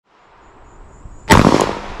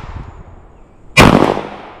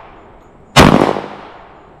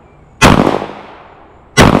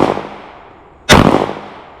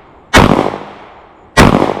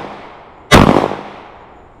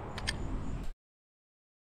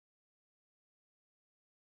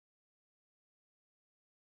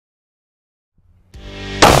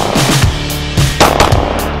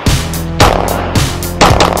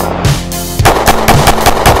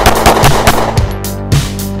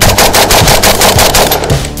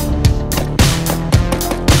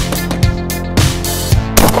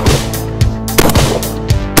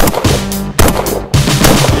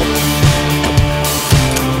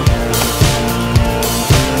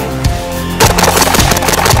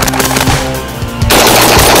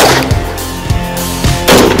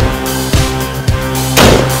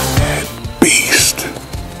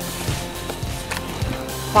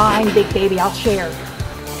Fine, big baby, I'll share.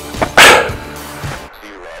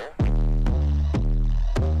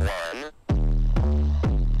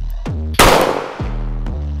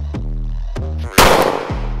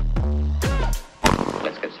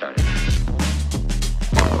 Let's get started.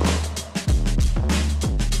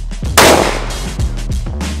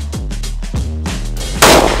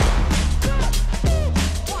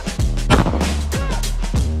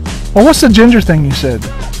 Well, what's the ginger thing you said?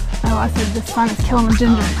 Oh, I said this fun is killing the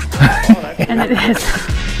ginger. And it is.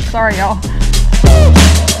 Sorry, y'all.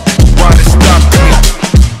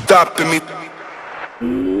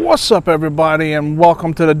 What's up, everybody, and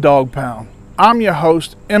welcome to the Dog Pound. I'm your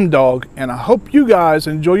host, M-Dog, and I hope you guys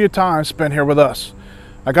enjoy your time spent here with us.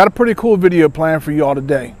 I got a pretty cool video planned for you all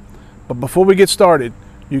today. But before we get started,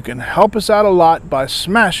 you can help us out a lot by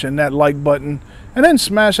smashing that like button and then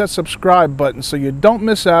smash that subscribe button so you don't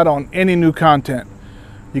miss out on any new content.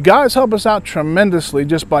 You guys help us out tremendously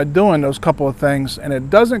just by doing those couple of things, and it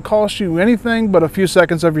doesn't cost you anything but a few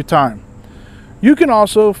seconds of your time. You can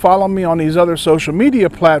also follow me on these other social media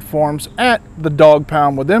platforms at the Dog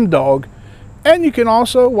Pound with M-Dog, and you can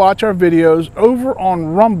also watch our videos over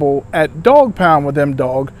on Rumble at Dog Pound with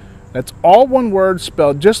M-Dog. That's all one word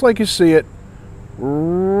spelled just like you see it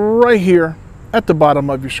right here at the bottom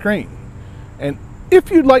of your screen. And if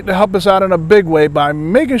you'd like to help us out in a big way by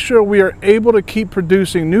making sure we are able to keep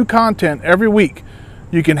producing new content every week,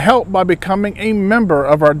 you can help by becoming a member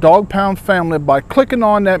of our Dog Pound family by clicking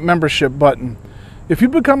on that membership button. If you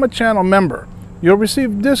become a channel member, you'll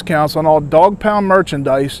receive discounts on all Dog Pound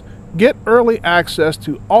merchandise, get early access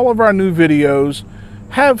to all of our new videos,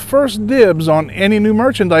 have first dibs on any new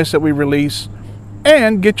merchandise that we release,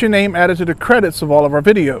 and get your name added to the credits of all of our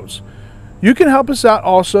videos. You can help us out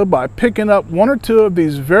also by picking up one or two of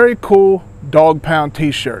these very cool Dog Pound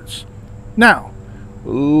t-shirts. Now,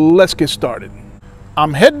 let's get started.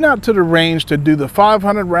 I'm heading out to the range to do the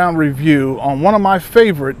 500 round review on one of my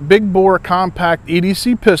favorite big bore compact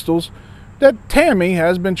EDC pistols that Tammy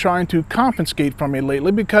has been trying to confiscate from me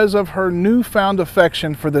lately because of her newfound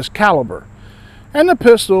affection for this caliber. And the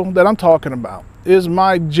pistol that I'm talking about is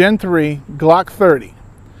my Gen 3 Glock 30.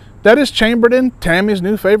 That is chambered in Tammy's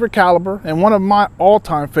new favorite caliber and one of my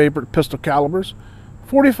all-time favorite pistol calibers,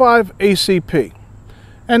 45 ACP.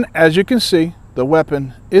 And as you can see, the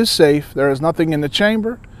weapon is safe. There is nothing in the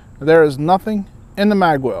chamber. There is nothing in the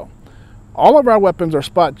magwell. All of our weapons are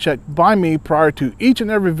spot checked by me prior to each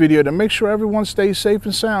and every video to make sure everyone stays safe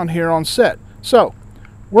and sound here on set. So,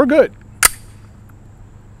 we're good.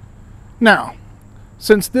 Now,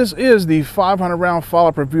 since this is the 500 round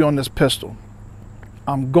follow-up review on this pistol,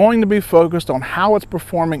 I'm going to be focused on how it's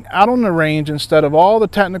performing out on the range instead of all the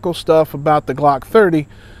technical stuff about the Glock 30,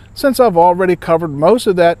 since I've already covered most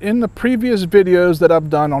of that in the previous videos that I've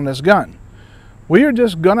done on this gun. We are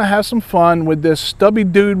just gonna have some fun with this stubby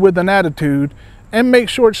dude with an attitude and make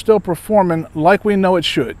sure it's still performing like we know it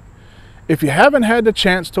should. If you haven't had the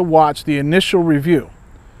chance to watch the initial review,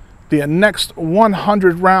 the next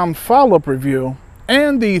 100 round follow-up review,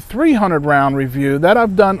 and the 300 round review that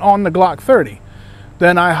I've done on the Glock 30,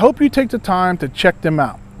 then I hope you take the time to check them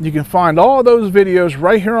out. You can find all those videos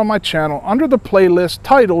right here on my channel under the playlist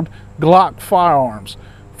titled Glock Firearms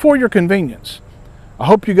for your convenience. I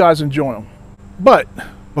hope you guys enjoy them. But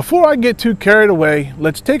before I get too carried away,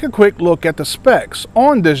 let's take a quick look at the specs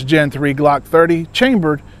on this Gen 3 Glock 30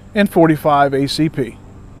 chambered in 45 ACP.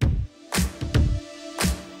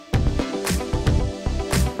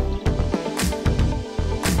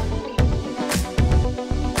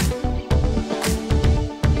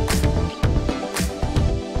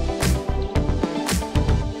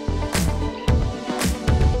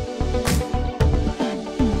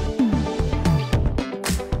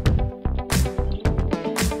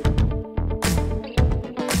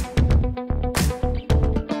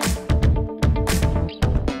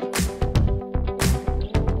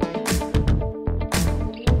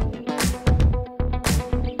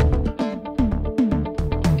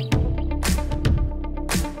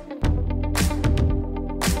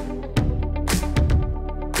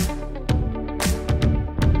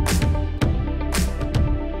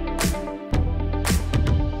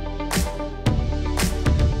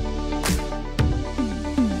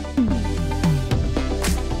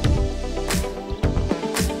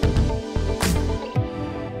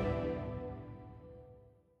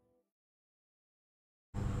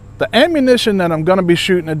 The ammunition that I'm going to be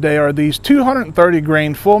shooting today are these 230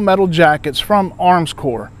 grain full metal jackets from Arms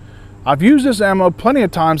Corps. I've used this ammo plenty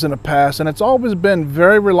of times in the past, and it's always been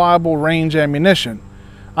very reliable range ammunition.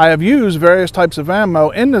 I have used various types of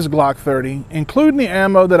ammo in this Glock 30, including the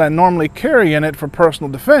ammo that I normally carry in it for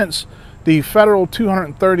personal defense, the Federal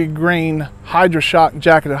 230 grain Hydra-Shock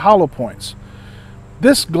jacketed hollow points.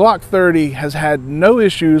 This Glock 30 has had no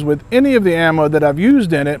issues with any of the ammo that I've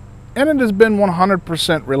used in it, and it has been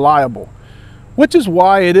 100% reliable, which is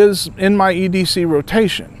why it is in my EDC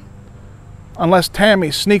rotation, unless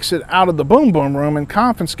Tammy sneaks it out of the boom boom room and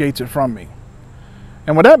confiscates it from me.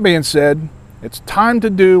 And with that being said, it's time to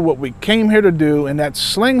do what we came here to do, and that's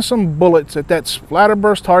sling some bullets at that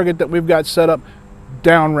splatterburst target that we've got set up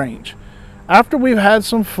downrange. After we've had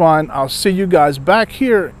some fun, I'll see you guys back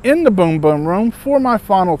here in the boom boom room for my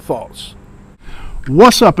final thoughts.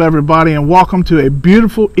 What's up, everybody, and welcome to a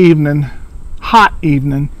beautiful evening, hot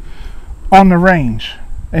evening on the range.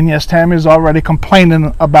 And yes, Tammy's already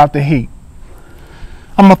complaining about the heat.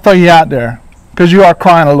 I'm gonna throw you out there because you are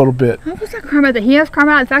crying a little bit. I was not crying about the heat. I was crying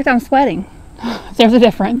about the fact I'm sweating. There's a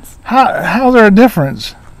difference. How's there a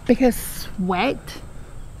difference? Because sweat.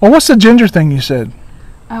 Well, what's the ginger thing you said?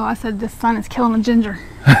 Oh, I said the sun is killing the ginger.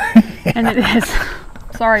 And it is.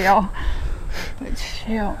 Sorry, y'all. But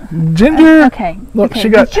chill. Ginger? Okay. Look, okay. she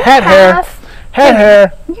got head hair. Head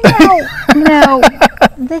hair. No.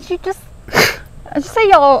 Did you just so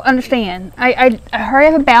y'all understand? I hurry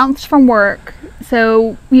up and bounce from work.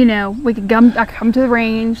 So, you know, I come to the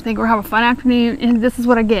range, think we're having a fun afternoon, and this is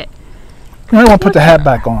what I get. You might want to put the hat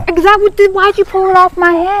back on. Exactly. Why'd you pull it off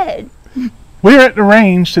my head? We're at the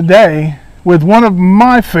range today with one of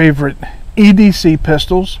my favorite EDC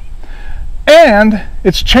pistols, and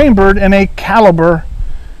it's chambered in a caliber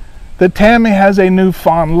that Tammy has a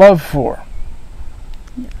newfound love for.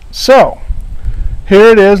 So here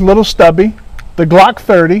it is, little stubby, the Glock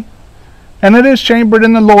 30, and it is chambered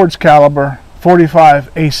in the Lord's caliber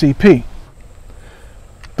 45 ACP.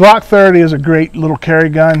 Glock 30 is a great little carry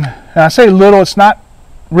gun, and I say little, it's not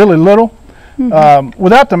really little.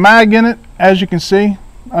 Without the mag in it, as you can see,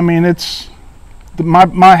 I mean, it's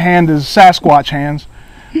my hand is Sasquatch hands,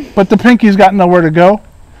 but the pinky's got nowhere to go.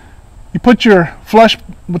 You put your flush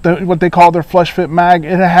with what they call their flush fit mag.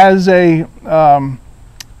 It has a an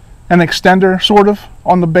extender sort of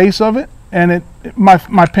on the base of it, and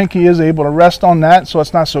my pinky is able to rest on that, so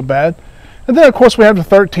it's not so bad. And then of course we have the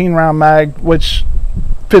 13 round mag, which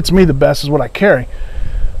fits me the best, is what I carry.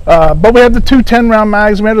 But we have the two 10 round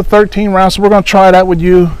mags, and we have the 13 rounds, so we're going to try it out with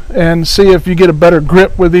you and see if you get a better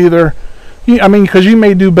grip with either. I mean, because you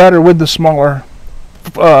may do better with the smaller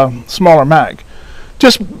mag.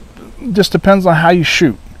 Just depends on how you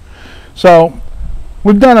shoot. So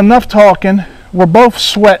we've done enough talking. We're both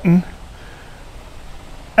sweating,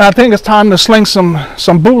 and I think it's time to sling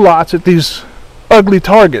some bullets at these ugly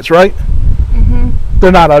targets, right?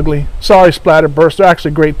 They're not ugly. Sorry, Splatterburst. They're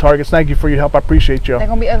actually great targets. Thank you for your help. I appreciate you. They're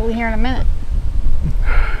gonna be ugly here in a minute.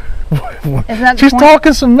 Isn't that the She's point?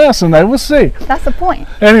 talking some mess in there. We'll see. That's the point.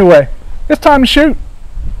 Anyway, it's time to shoot.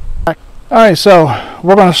 All right, so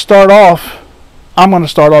we're going to start off. I'm going to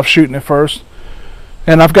start off shooting it first,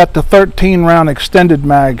 and I've got the 13 round extended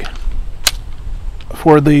mag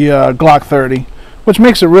for the Glock 30, which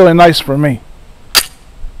makes it really nice for me.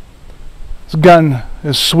 This gun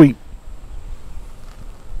is sweet.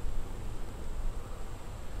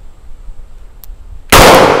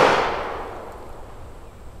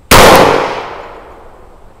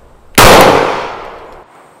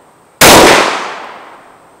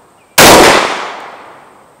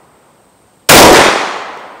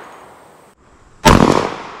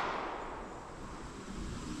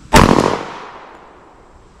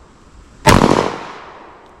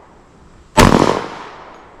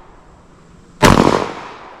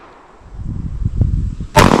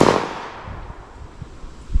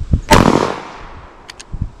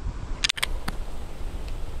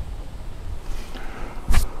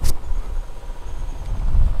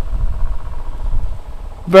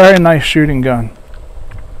 Very nice shooting gun.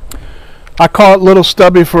 I call it Little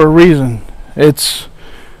Stubby for a reason. It's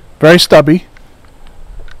very stubby,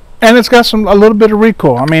 and it's got a little bit of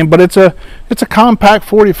recoil. I mean, but it's a compact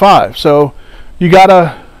 45, so you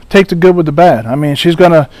gotta take the good with the bad. I mean, she's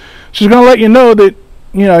gonna let you know that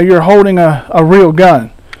you're holding a real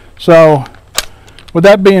gun. So with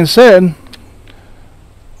that being said,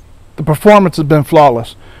 the performance has been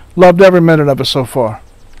flawless. Loved every minute of it so far.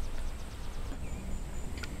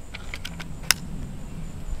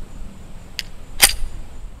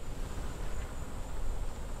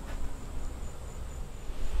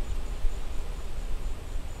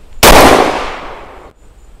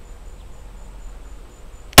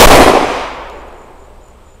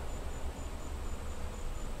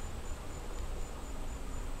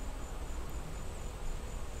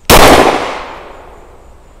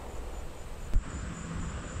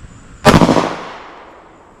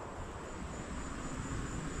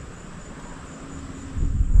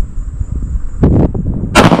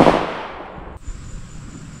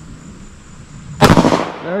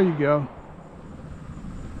 There you go.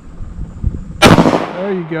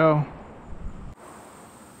 There you go.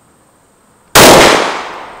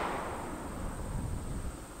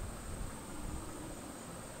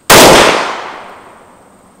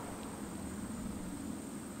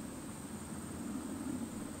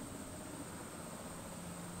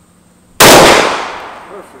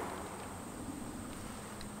 Perfect.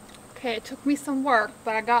 Okay, it took me some work,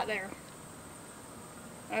 but I got there.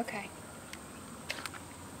 Okay.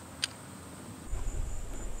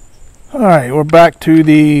 Alright, we're back to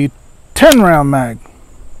the 10 round mag.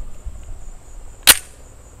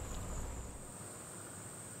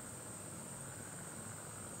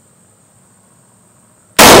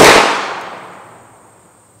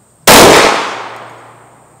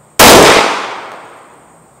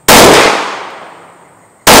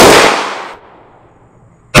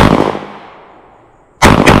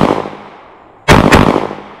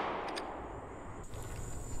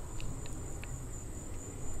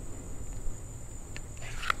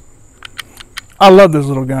 I love this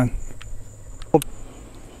little gun.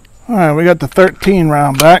 Alright, we got the 13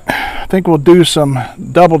 round back. I think we'll do some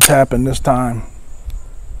double tapping this time.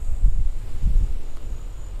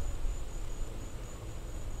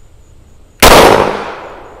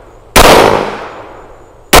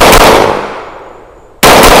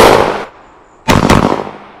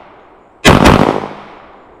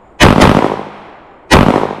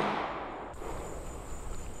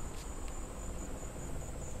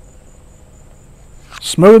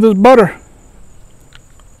 Smooth as butter.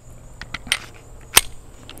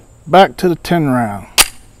 Back to the 10 round.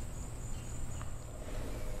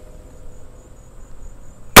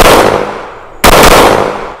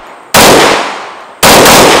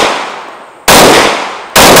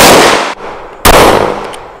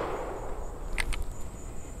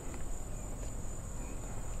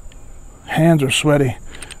 Hands are sweaty.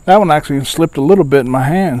 That one actually slipped a little bit in my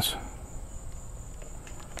hands.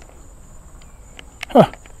 Huh.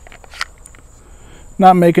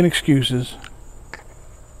 Not making excuses.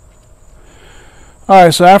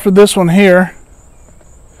 Alright, so after this one here,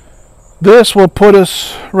 this will put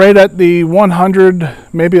us right at the 100,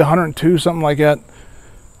 maybe 102, something like that,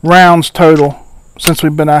 rounds total since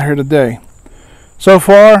we've been out here today. So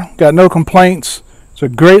far, got no complaints. It's a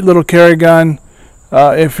great little carry gun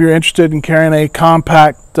if you're interested in carrying a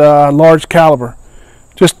compact, large caliber.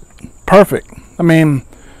 Just perfect. I mean,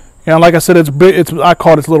 you know, like I said, it's big. I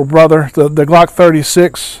call it its little brother, the Glock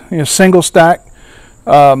 36. You know, single stack.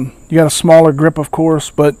 You got a smaller grip, of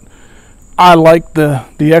course, but I like the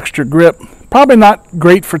extra grip. Probably not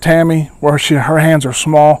great for Tammy, where her hands are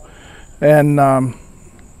small, and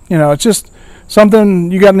you know, it's just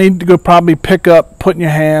something you need to go probably pick up, put in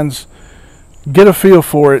your hands, get a feel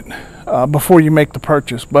for it before you make the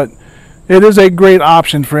purchase. But it is a great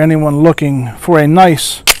option for anyone looking for a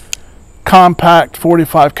nice compact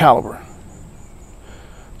 45 caliber.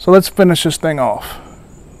 So let's finish this thing off.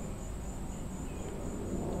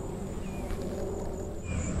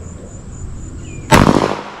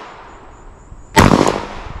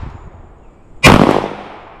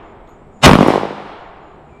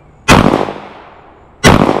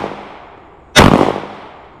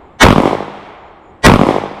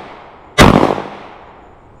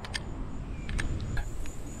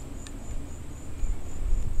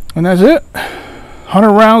 And that's it.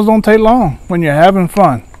 100 rounds don't take long when you're having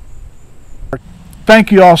fun.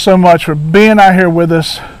 Thank you all so much for being out here with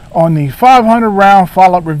us on the 500 round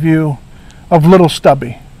follow-up review of Little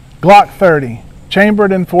Stubby, Glock 30,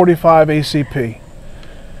 chambered in 45 ACP.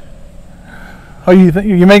 Oh,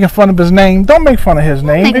 you're making fun of his name? Don't make fun of his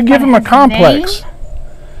name. You give him a complex.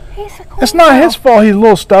 He's a cool It's not his fault he's a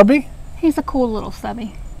little stubby. He's a cool little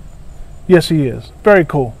stubby. Yes, he is. Very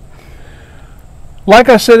cool. Like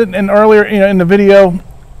I said earlier, in the video,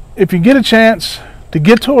 if you get a chance to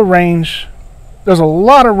get to a range, there's a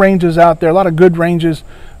lot of ranges out there, a lot of good ranges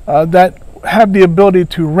that have the ability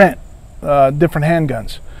to rent different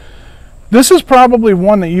handguns. This is probably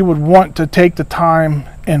one that you would want to take the time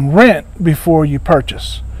and rent before you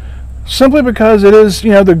purchase. Simply because it is,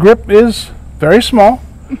 the grip is very small.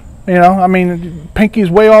 I mean,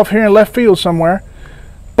 pinky's way off here in left field somewhere.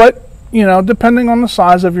 But depending on the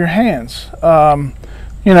size of your hands.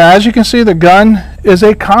 As you can see, the gun is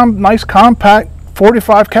a nice compact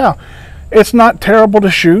 45 cal. It's not terrible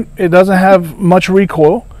to shoot. It doesn't have much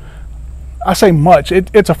recoil. I say much.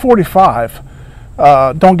 It's a 45.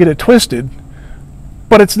 Don't get it twisted.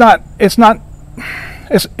 But it's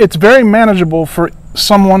very manageable for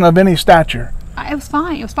someone of any stature. It was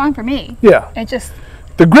fine. It was fine for me. Yeah.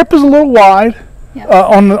 The grip is a little wide.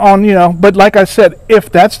 Yeah. But like I said,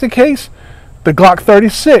 if that's the case, The Glock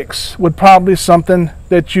 36 would probably be something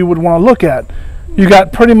that you would want to look at. You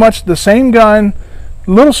got pretty much the same gun,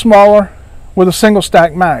 a little smaller, with a single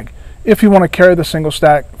stack mag, if you want to carry the single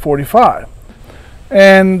stack 45.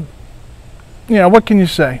 And you know, what can you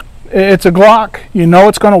say? It's a Glock. You know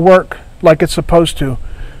it's going to work like it's supposed to.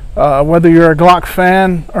 Whether you're a Glock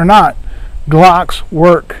fan or not, Glocks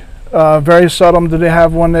work. Very seldom do they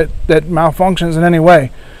have one that malfunctions in any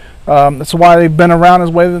way. That's why they've been around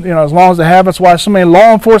as long as they have. That's why so many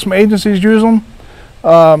law enforcement agencies use them.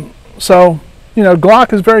 So, you know,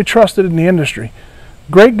 Glock is very trusted in the industry.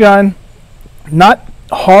 Great gun, not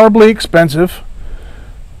horribly expensive,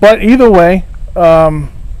 but either way,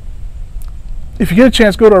 if you get a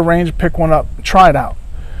chance, go to a range, pick one up, try it out.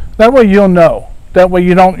 That way you'll know. That way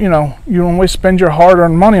you don't always spend your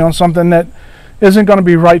hard-earned money on something that isn't going to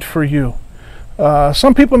be right for you.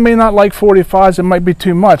 Some people may not like 45s. It might be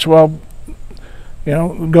too much. Well, you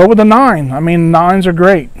know, go with a 9. I mean, 9s are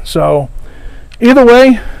great. So either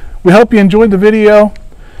way, we hope you enjoyed the video,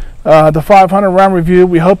 the 500 round review.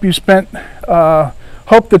 We hope you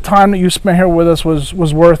hope the time that you spent here with us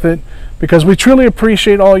was worth it, because we truly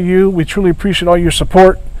appreciate all you. We truly appreciate all your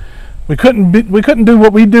support. We couldn't do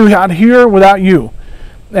what we do out here without you.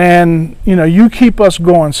 And you know, you keep us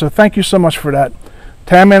going, so thank you so much for that.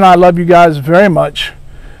 Tammy and I love you guys very much.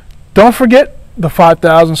 Don't forget, the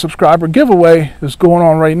 5,000 subscriber giveaway is going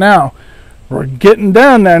on right now. We're getting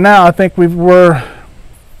down there now. I think we're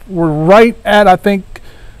right at, I think,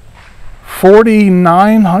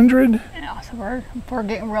 4,900. Yeah, so we're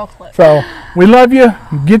getting real close. So we love you.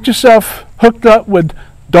 Get yourself hooked up with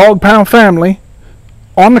Dog Pound Family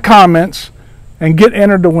on the comments and get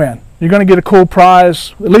entered to win. You're going to get a cool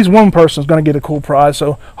prize. At least one person is going to get a cool prize,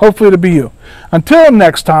 so hopefully it'll be you. Until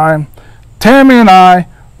next time, Tammy and I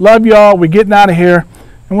love y'all. We're getting out of here,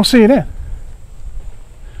 and we'll see you then.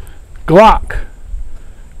 Glock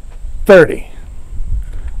 30.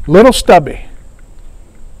 Little stubby.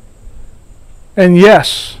 And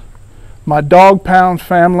yes, my Dog Pound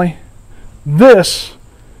family, this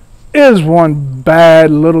is one bad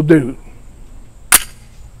little dude.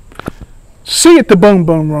 See you at the Boom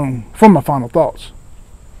Boom Room for my final thoughts.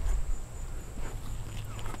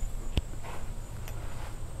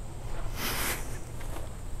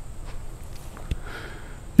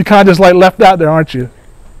 You kind of just like left out there, aren't you?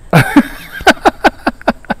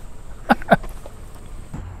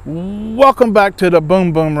 Welcome back to the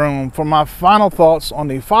Boom Boom Room for my final thoughts on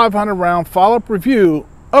the 500 round follow-up review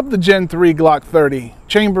of the Gen 3 Glock 30,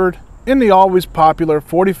 chambered in the always popular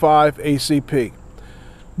 45 ACP.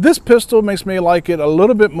 This pistol makes me like it a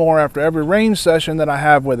little bit more after every range session that I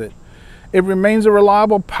have with it. It remains a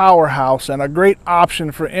reliable powerhouse and a great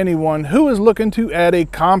option for anyone who is looking to add a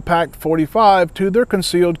compact 45 to their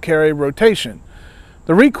concealed carry rotation.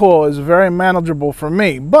 The recoil is very manageable for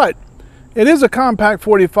me, but it is a compact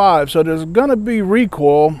 45, so there's going to be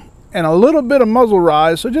recoil and a little bit of muzzle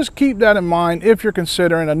rise, so just keep that in mind if you're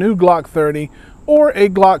considering a new Glock 30 or a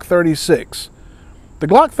Glock 36. The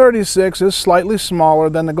Glock 36 is slightly smaller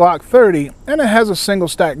than the Glock 30, and it has a single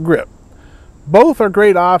stack grip. Both are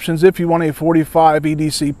great options if you want a 45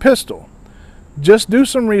 EDC pistol. Just do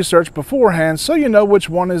some research beforehand so you know which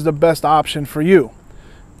one is the best option for you.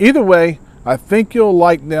 Either way, I think you'll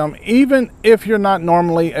like them even if you're not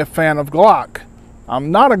normally a fan of Glock. I'm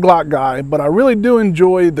not a Glock guy, but I really do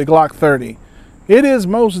enjoy the Glock 30. It is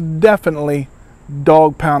most definitely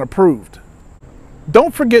Dog Pound approved.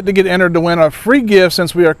 Don't forget to get entered to win a free gift,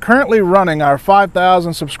 since we are currently running our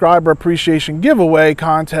 5,000 subscriber appreciation giveaway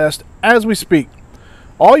contest as we speak.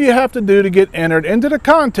 All you have to do to get entered into the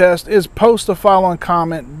contest is post the following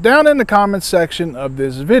comment down in the comment section of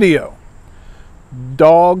this video.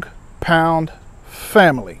 Dog Pound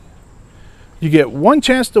Family. You get one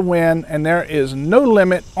chance to win, and there is no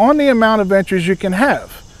limit on the amount of entries you can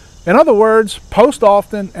have. In other words, post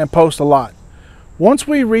often and post a lot. Once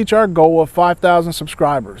we reach our goal of 5,000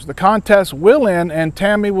 subscribers, the contest will end and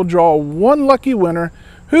Tammy will draw one lucky winner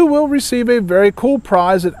who will receive a very cool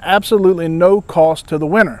prize at absolutely no cost to the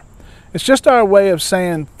winner. It's just our way of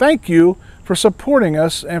saying thank you for supporting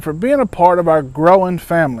us and for being a part of our growing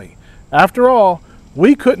family. After all,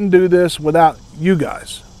 we couldn't do this without you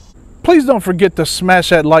guys. Please don't forget to smash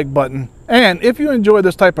that like button, and if you enjoy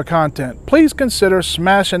this type of content, please consider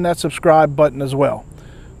smashing that subscribe button as well.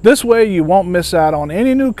 This way you won't miss out on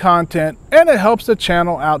any new content, and it helps the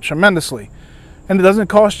channel out tremendously. And it doesn't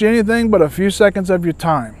cost you anything but a few seconds of your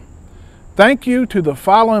time. Thank you to the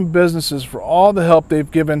following businesses for all the help they've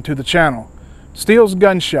given to the channel: STEEL'S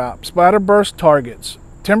Gun Shop, Splatterburst Targets,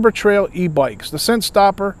 TIMBERTRAIL e-bikes, The Scent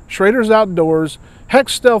Stopper, SCHRADER'S Outdoors,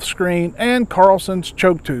 HECS StealthScreen, and CARLSON'S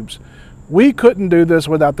choke tubes. We couldn't do this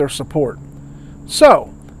without their support.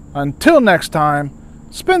 So, until next time,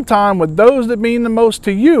 spend time with those that mean the most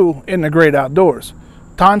to you in the great outdoors.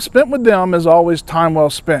 Time spent with them is always time well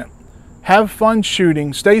spent. Have fun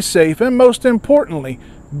shooting, stay safe, and most importantly,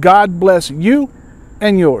 God bless you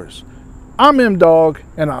and yours. I'm M-Dog,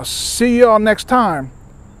 and I'll see y'all next time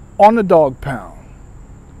on the Dog Pound.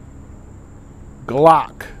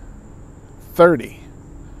 Glock 30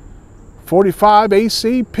 45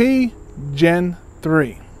 ACP Gen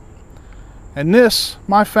 3. And this,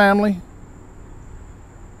 my family,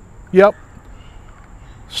 yep,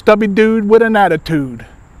 stubby dude with an attitude,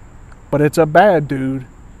 but it's a bad dude,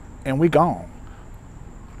 and we gone.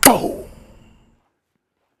 Boom!